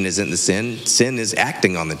temptation isn't the sin. Sin is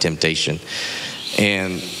acting on the temptation.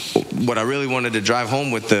 And what I really wanted to drive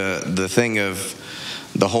home with the thing of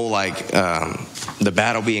the whole the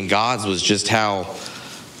battle being God's was just how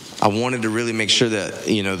I wanted to really make sure that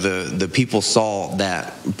the people saw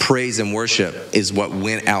that praise and worship is what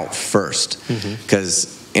went out first,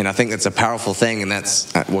 because and I think that's a powerful thing, and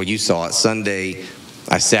that's you saw it Sunday.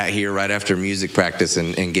 I sat here right after music practice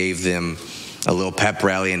and gave them a little pep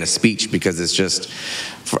rally and a speech, because it's just,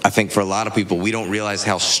 I think for a lot of people, we don't realize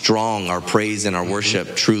how strong our praise and our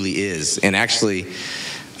worship truly is. And actually,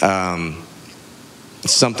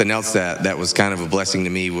 something else that was kind of a blessing to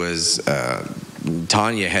me was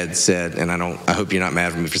Tanya had said, and I hope you're not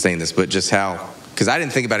mad at me for saying this, but just how, because I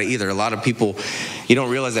didn't think about it either. A lot of people, you don't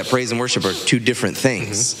realize that praise and worship are two different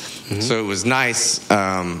things. Mm-hmm. So it was nice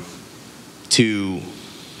to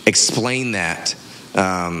explain that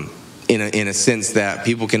in a sense that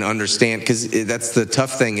people can understand, because that's the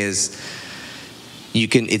tough thing is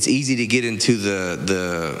it's easy to get into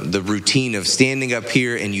the routine of standing up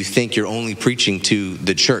here and you think you're only preaching to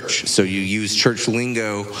the church. So you use church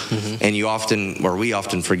lingo, and we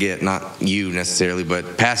often forget, not you necessarily,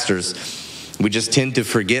 but pastors, we just tend to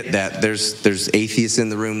forget that there's atheists in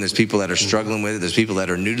the room, there's people that are struggling with it, there's people that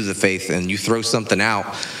are new to the faith, and you throw something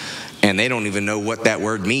out and they don't even know what that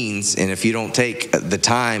word means. And if you don't take the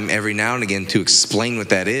time every now and again to explain what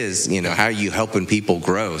that is, how are you helping people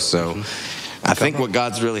grow? So I think what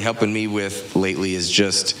God's really helping me with lately is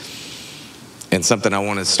just, and something I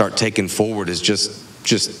want to start taking forward is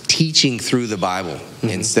just teaching through the Bible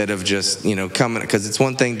instead of just, coming, because it's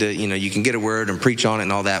one thing to, you can get a word and preach on it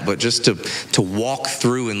and all that, but just to walk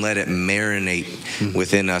through and let it marinate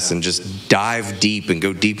within us and just dive deep and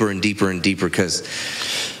go deeper and deeper and deeper, because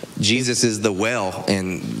Jesus is the well,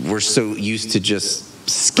 and we're so used to just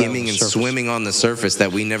skimming and swimming on the surface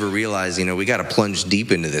that we never realize, we got to plunge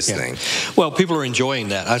deep into this thing. Well, people are enjoying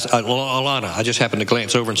that. Alana, I just happened to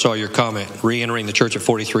glance over and saw your comment, re-entering the church at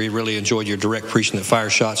 43, really enjoyed your direct preaching that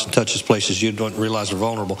fires shots and touches places you don't realize are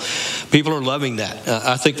vulnerable. People are loving that.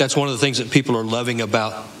 I think that's one of the things that people are loving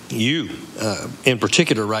about you in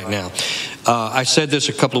particular right now. I said this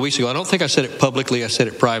a couple of weeks ago. I don't think I said it publicly. I said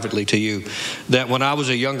it privately to you, that when I was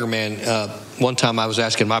a younger man, one time I was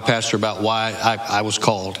asking my pastor about why I was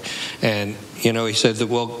called. And, he said that,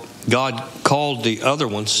 well, God called the other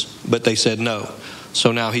ones, but they said no.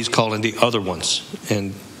 So now he's calling the other ones.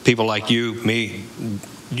 And people like you, me,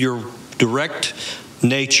 your direct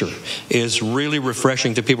nature is really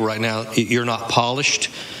refreshing to people right now. You're not polished.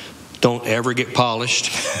 Don't ever get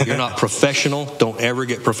polished. You're not professional. Don't ever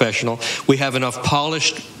get professional. We have enough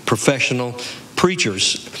polished, professional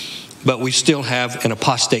preachers, but we still have an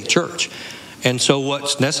apostate church. And so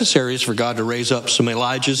what's necessary is for God to raise up some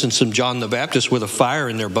Elijahs and some John the Baptist with a fire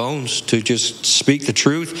in their bones to just speak the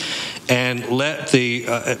truth and let the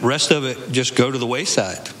rest of it just go to the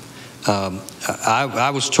wayside.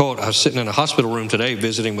 I was told, I was sitting in a hospital room today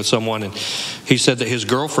visiting with someone, and he said that his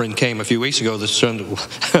girlfriend came a few weeks ago,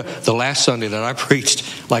 the last Sunday that I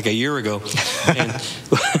preached like a year ago, and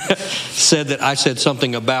said that I said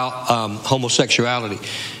something about homosexuality.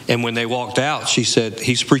 And when they walked out, she said,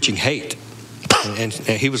 he's preaching hate. And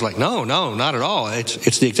he was like, no, not at all.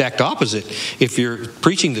 It's the exact opposite. If you're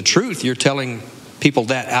preaching the truth, you're telling people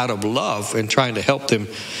that out of love and trying to help them.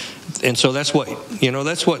 And so that's what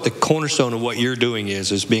the cornerstone of what you're doing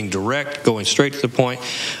is being direct, going straight to the point,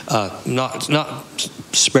 not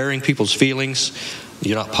sparing people's feelings.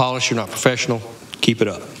 You're not polished, you're not professional. Keep it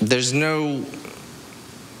up. There's no,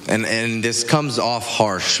 and this comes off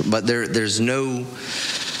harsh, but there's no,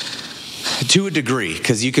 to a degree,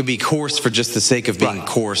 because you can be coarse for just the sake of being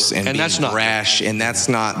coarse and being that's not brash, and that's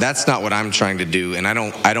not what I'm trying to do, and I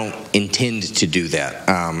don't intend to do that.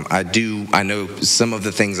 I know some of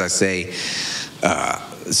the things I say,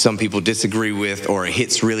 some people disagree with, or it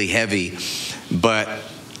hits really heavy, but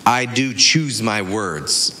I do choose my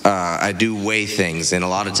words. I do weigh things, and a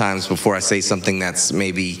lot of times before I say something that's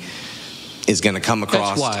maybe is going to come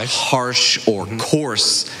across harsh or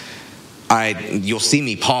coarse, you'll see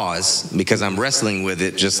me pause because I'm wrestling with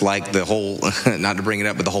it, just like the whole, not to bring it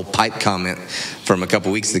up, but the whole pipe comment from a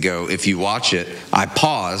couple weeks ago. If you watch it, I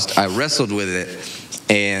paused, I wrestled with it,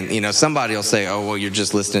 and somebody will say, oh, well, you're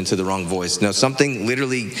just listening to the wrong voice. No, something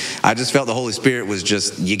literally, I just felt the Holy Spirit was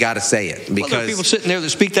just, you got to say it. Because there are people sitting there that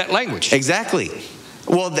speak that language. Exactly.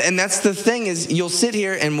 Well, and that's the thing is, you'll sit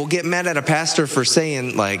here and we'll get mad at a pastor for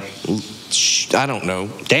saying, like, I don't know.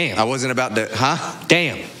 Damn. I wasn't about to,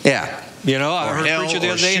 Damn. Yeah. I heard a preacher the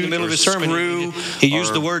other day in the middle of his sermon. He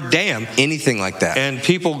used the word damn. Anything like that. And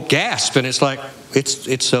people gasp, and it's like,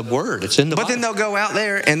 it's a word. It's in the Bible. But then they'll go out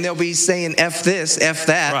there and they'll be saying F this, F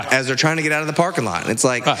that, as they're trying to get out of the parking lot. And it's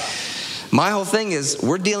like, my whole thing is,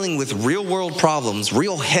 we're dealing with real world problems,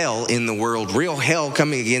 real hell in the world, real hell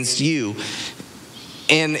coming against you.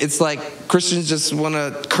 And it's like Christians just want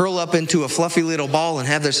to curl up into a fluffy little ball and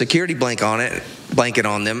have their security blanket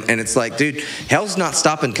on them. And it's like, dude, hell's not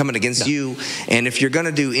stopping coming against you. And if you're going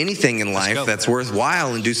to do anything in life that's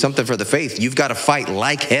worthwhile and do something for the faith, you've got to fight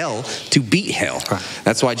like hell to beat hell.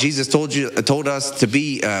 That's why Jesus told us to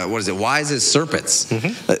be, wise as serpents.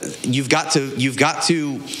 Mm-hmm. You've got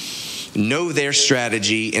to know their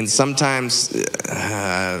strategy, and sometimes,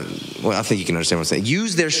 I think you can understand what I'm saying.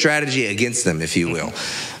 Use their strategy against them, if you will.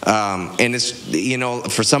 And it's,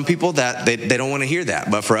 for some people that they don't want to hear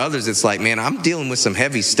that, but for others, it's like, man, I'm dealing with some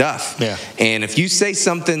heavy stuff. Yeah. And if you say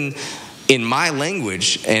something in my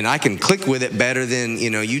language, and I can click with it better than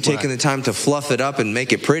you taking the time to fluff it up and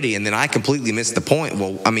make it pretty, and then I completely miss the point.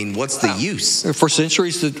 Well, I mean, what's the use? For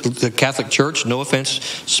centuries, the Catholic Church, no offense,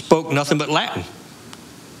 spoke nothing but Latin.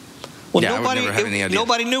 Well,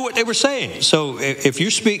 nobody knew what they were saying. So if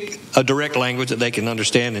you speak a direct language that they can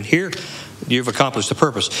understand and hear, you've accomplished the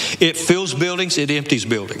purpose. It fills buildings, it empties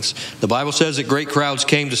buildings. The Bible says that great crowds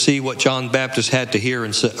came to see what John the Baptist had to hear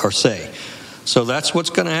or say. So that's what's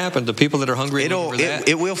going to happen. The people that are hungry for that.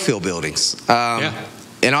 It will fill buildings.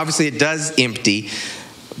 And obviously it does empty,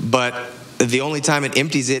 but the only time it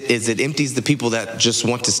empties it is it empties the people that just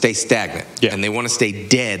want to stay stagnant. Yeah. And they want to stay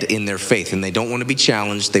dead in their faith, and they don't want to be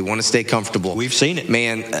challenged. They want to stay comfortable. We've seen it.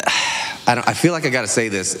 Man, I feel like I got to say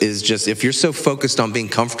this, is just, if you're so focused on being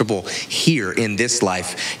comfortable here in this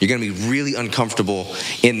life, you're going to be really uncomfortable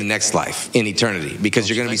in the next life, in eternity, because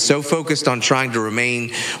you're going to be so focused on trying to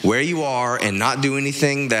remain where you are and not do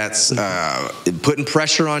anything that's putting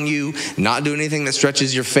pressure on you, not do anything that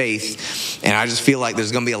stretches your faith. And I just feel like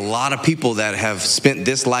there's going to be a lot of people that have spent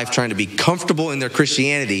this life trying to be comfortable in their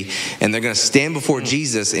Christianity, and they're going to stand before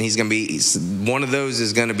Jesus, and he's going to be, one of those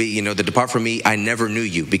is going to be, depart from me, I never knew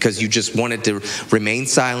you, because you just wanted to remain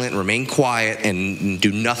silent, remain quiet, and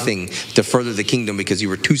do nothing to further the kingdom because you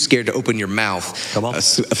were too scared to open your mouth,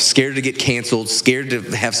 scared to get canceled, scared to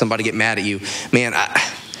have somebody get mad at you. Man,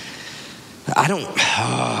 I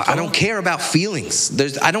don't care about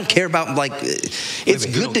feelings. I don't care about, it's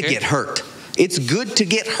good to get hurt. it's good to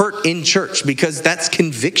get hurt in church because that's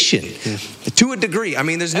conviction to a degree. I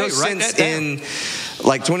mean, there's no sense in,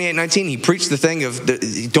 like 28:19, he preached the thing of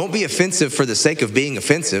don't be offensive for the sake of being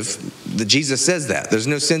offensive. Jesus says that. There's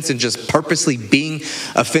no sense in just purposely being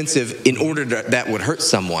offensive in order that would hurt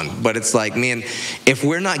someone. But it's like, man, if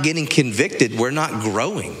we're not getting convicted, we're not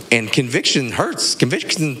growing. And conviction hurts.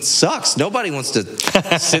 Conviction sucks. Nobody wants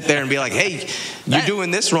to sit there and be like, hey, you're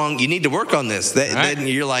doing this wrong. You need to work on this. Then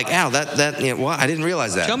you're like, ow, well, I didn't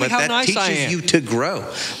realize that. Tell me how nice I am. Teaches you to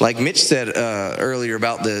grow. Like Mitch said earlier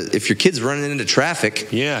about if your kid's running into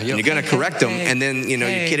traffic, and you're going to correct them, and then, your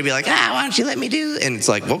kid will be like, why don't you let me do it? And it's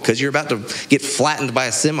like, well, because you're about to get flattened by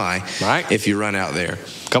a semi if you run out there.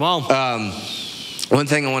 Come on. One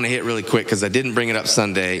thing I want to hit really quick, because I didn't bring it up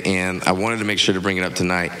Sunday, and I wanted to make sure to bring it up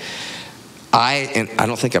tonight. I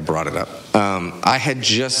don't think I brought it up. I had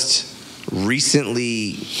just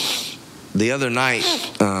recently, the other night,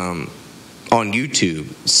 on YouTube,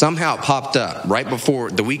 somehow it popped up right before,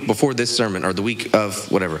 the week before this sermon, or the week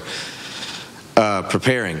of whatever,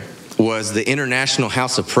 preparing, was the International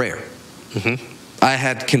House of Prayer. Mm-hmm. I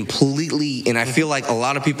had completely, and I feel like a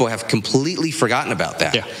lot of people have completely forgotten about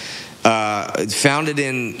that. Yeah. Founded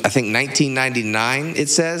in, I think, 1999, it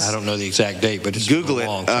says. I don't know the exact date, but it's Google it.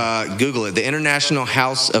 long. Google it. The International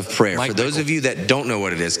House of Prayer. For those of you that don't know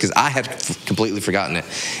what it is, because I had completely forgotten it.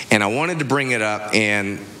 And I wanted to bring it up,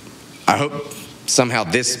 and I hope somehow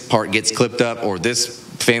this part gets clipped up, or this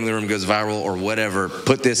family room goes viral, or whatever.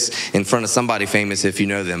 Put this in front of somebody famous if you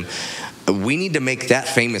know them. We need to make that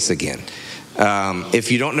famous again.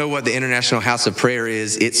 If you don't know what the International House of Prayer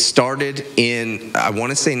is, it started in, I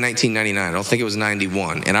want to say 1999. I don't think it was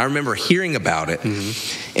 91. And I remember hearing about it.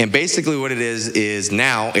 Mm-hmm. And basically what it is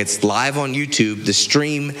now it's live on YouTube. The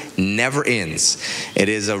stream never ends. It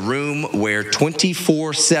is a room where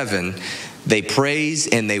 24/7 they praise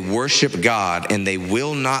and they worship God, and they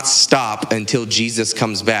will not stop until Jesus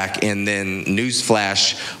comes back. And then,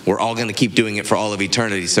 newsflash, we're all going to keep doing it for all of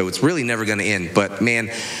eternity. So it's really never going to end. But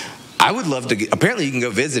man, I would love to, apparently you can go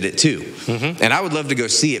visit it too. Mm-hmm. And I would love to go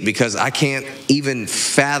see it, because I can't even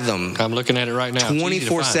fathom. I'm looking at it right now.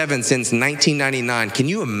 24/7 since 1999. Can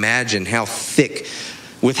you imagine how thick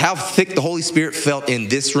the Holy Spirit felt in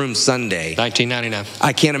this room Sunday? 1999.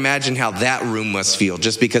 I can't imagine how that room must feel,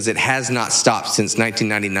 just because it has not stopped since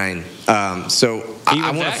 1999. So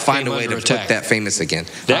I want to find a way to put that famous again.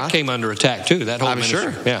 That came under attack too, that whole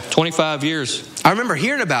ministry. Sure. Yeah, 25 years. I remember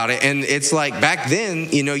hearing about it, and it's like back then,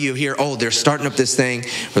 you hear, they're starting up this thing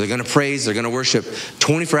where they're going to praise, they're going to worship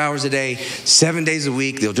 24 hours a day, 7 days a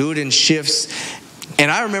week. They'll do it in shifts. And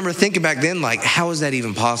I remember thinking back then, like, how is that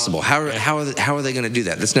even possible? How are they going to do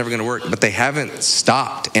that? That's never going to work. But they haven't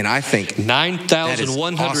stopped. And I think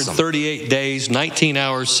 9,138 days, 19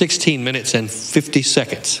 hours, 16 minutes, and 50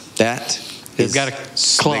 seconds. They've got a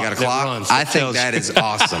clock. They got a clock. Runs, I think that is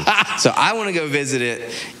awesome. So I want to go visit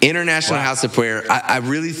it. International House of Prayer. I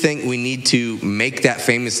really think we need to make that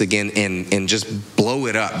famous again and just blow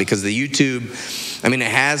it up, because the YouTube, I mean,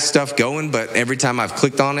 it has stuff going, but every time I've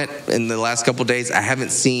clicked on it in the last couple of days, I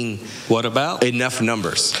haven't seen enough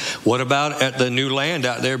numbers. What about at the new land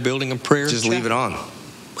out there building a prayer Just chapel? Leave it on.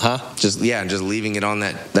 Huh? Just leaving it on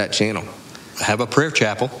that channel. Have a prayer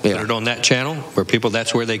chapel. Yeah. Put it on that channel where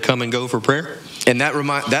that's where they come and go for prayer. And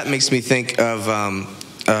that makes me think of I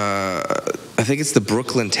think it's the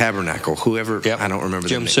Brooklyn Tabernacle. I don't remember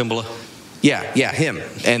Jim Cymbala. Yeah, him.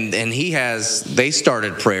 And they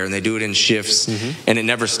started prayer, and they do it in shifts, and it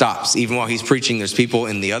never stops. Even while he's preaching, there's people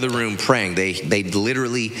in the other room praying. They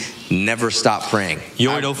literally never stop praying.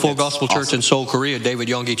 Yoido Full Gospel Church in Seoul, Korea, David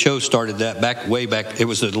Yonggi Cho started that way back. It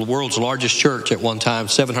was the world's largest church at one time,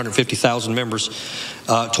 750,000 members.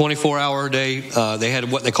 24-hour a day, they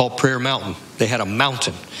had what they call Prayer Mountain. They had a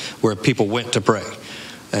mountain where people went to pray.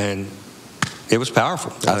 And it was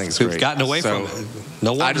powerful. I think it's great. We've gotten away from it.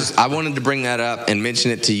 No wonder. I wanted to bring that up and mention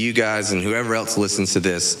it to you guys and whoever else listens to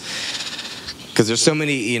this, because there's so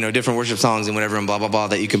many different worship songs and whatever and blah blah blah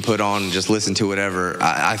that you can put on and just listen to whatever.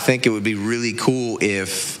 I think it would be really cool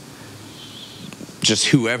if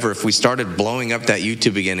if we started blowing up that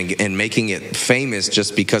YouTube again and making it famous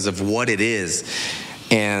just because of what it is.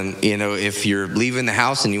 And if you're leaving the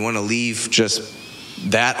house and you want to leave just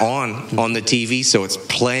that on the TV, so it's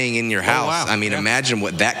playing in your house. Oh, wow. I mean, imagine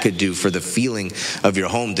what that could do for the feeling of your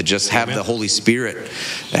home, to just have the Holy Spirit,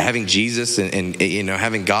 having Jesus and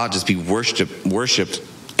having God just be worshipped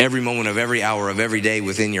every moment of every hour of every day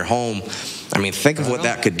within your home. I mean, think of what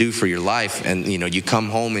that could do for your life. And you come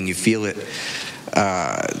home and you feel it.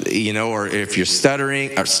 or if you're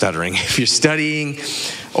if you're studying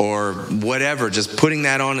or whatever, just putting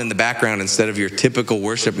that on in the background instead of your typical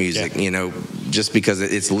worship music, just because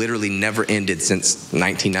it's literally never ended since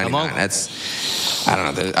 1999. That's, I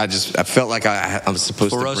don't know. I felt like I was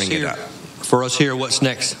supposed to bring it up. For us here, what's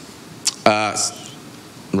next?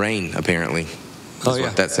 Rain, apparently. That's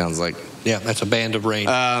what that sounds like. Yeah, that's a band of Rain.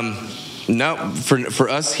 No, for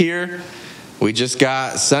us here, we just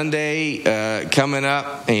got Sunday coming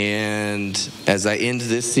up, and as I end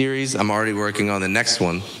this series, I'm already working on the next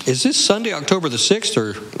one. Is this Sunday, October the 6th,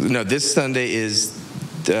 or? No, this Sunday is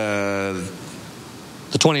the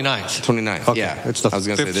 29th. 29th, okay. Yeah. It's the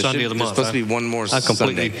fifth Sunday of the month. There's supposed to be one more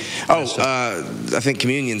Sunday. I think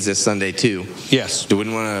Communion's this Sunday, too. Yes. We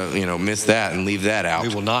wouldn't want to, miss that and leave that out.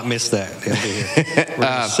 We will not miss that. We're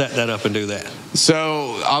going to set that up and do that.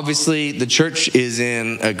 So, obviously, the church is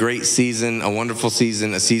in a great season, a wonderful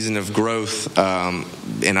season, a season of growth.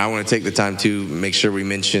 And I want to take the time to make sure we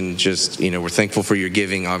mention just, we're thankful for your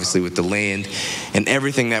giving, obviously, with the land and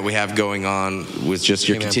everything that we have going on with just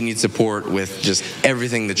your continued support, with just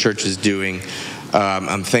everything the church is doing.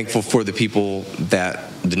 I'm thankful for the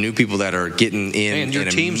new people that are getting in and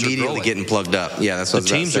immediately getting plugged up. Yeah, that's what I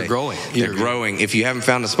was about to say. The teams are growing. They're growing. If you haven't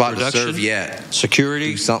found a spot to serve yet,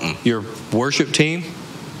 security, do something. Your worship team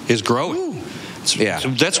is growing.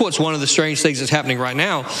 That's what's one of the strange things that's happening right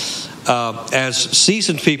now. As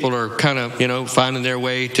seasoned people are kind of, finding their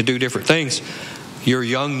way to do different things, your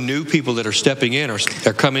young new people that are stepping in are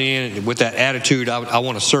coming in with that attitude, I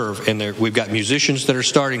want to serve. And we've got musicians that are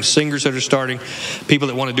starting, singers that are starting, people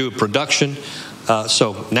that want to do a production.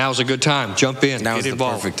 So now's a good time. Jump in. Now's get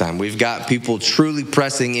involved. The perfect time. We've got people truly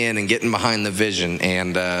pressing in and getting behind the vision,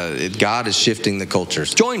 and God is shifting the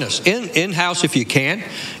cultures. Join us in-house if you can.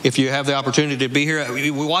 If you have the opportunity to be here,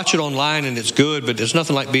 we watch it online and it's good, but there's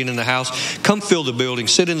nothing like being in the house. Come fill the building,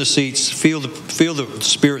 sit in the seats, feel the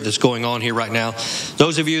spirit that's going on here right now.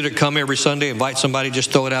 Those of you that come every Sunday, invite somebody.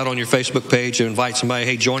 Just throw it out on your Facebook page and invite somebody.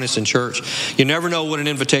 Hey, join us in church. You never know what an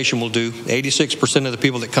invitation will do. 86% of the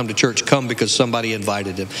people that come to church come because somebody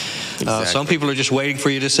invited them. Exactly. Some people are just waiting for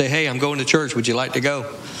you to say, "Hey, I'm going to church. Would you like to go?"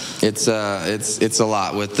 It's a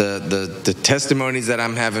lot with the testimonies that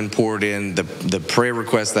I'm having poured in, the prayer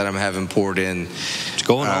requests that I'm having poured in. What's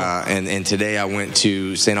going on? And today I went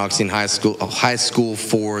to St. Augustine High School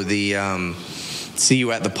for the See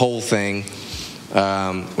You at the Pole thing.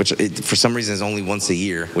 Which for some reason is only once a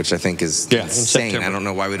year, which I think is insane. I don't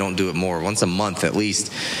know why we don't do it more, once a month at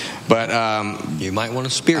least. But you might want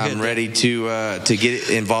to spearhead. I'm ready to get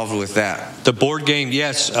involved with that. The board game,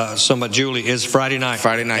 yes. Julie, is Friday night.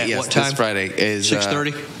 Friday night, yes. What time? This Friday is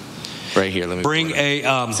 6:30. Right here. Let me bring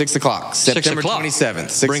a 6 o'clock. September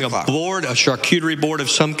 27th. Bring a board, a charcuterie board of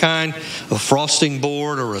some kind, a frosting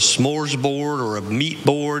board, or a s'mores board, or a meat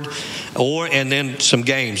board, and then some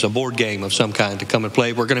games, a board game of some kind to come and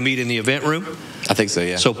play. We're going to meet in the event room. I think so.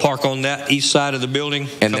 Yeah. So park on that east side of the building.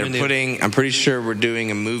 And they're putting. I'm pretty sure we're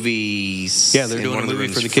doing a movie. Yeah, they're doing a movie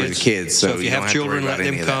for the kids. So if you have children, let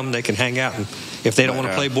them come. They can hang out, and if they don't want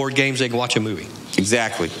to play board games, they can watch a movie.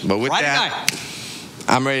 Exactly. But with Friday that. night.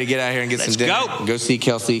 I'm ready to get out here and get some dinner. Go see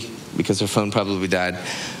Kelsey because her phone probably died.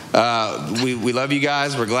 We love you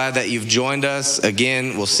guys. We're glad that you've joined us.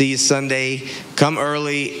 Again, we'll see you Sunday. Come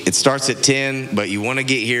early. It starts at 10, but you want to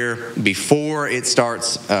get here before it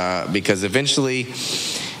starts because eventually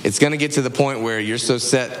it's going to get to the point where you're so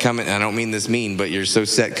set coming, and I don't mean this mean, but you're so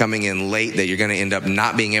set coming in late that you're going to end up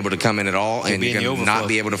not being able to come in at all, and you're going to not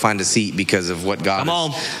be able to find a seat because of what God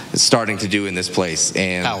is starting to do in this place.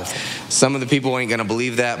 And some of the people ain't going to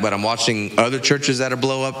believe that, but I'm watching other churches that are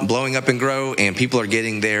blowing up and grow, and people are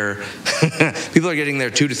getting there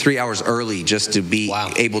 2 to 3 hours early just to be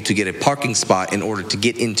able to get a parking spot in order to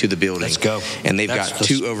get into the building. Let's go. And they've got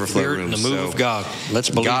 2 overflow rooms. The move of God. Let's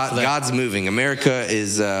believe that. God's moving. America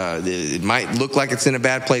is it might look like it's in a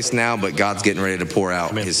bad place now, but God's getting ready to pour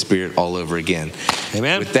out His Spirit all over again.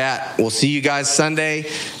 Amen. With that, we'll see you guys Sunday.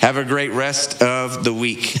 Have a great rest of the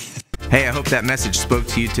week. Hey, I hope that message spoke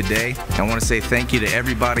to you today. I want to say thank you to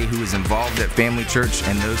everybody who is involved at Family Church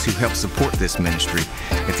and those who help support this ministry.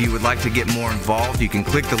 If you would like to get more involved, you can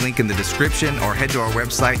click the link in the description or head to our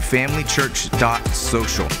website,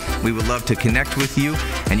 familychurch.social. We would love to connect with you,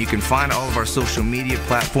 and you can find all of our social media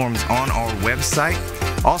platforms on our website.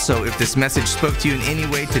 Also, if this message spoke to you in any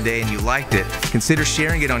way today and you liked it, consider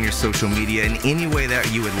sharing it on your social media in any way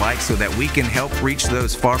that you would like so that we can help reach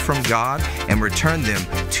those far from God and return them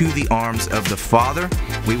to the arms of the Father.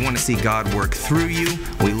 We want to see God work through you.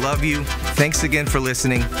 We love you. Thanks again for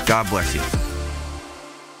listening. God bless you.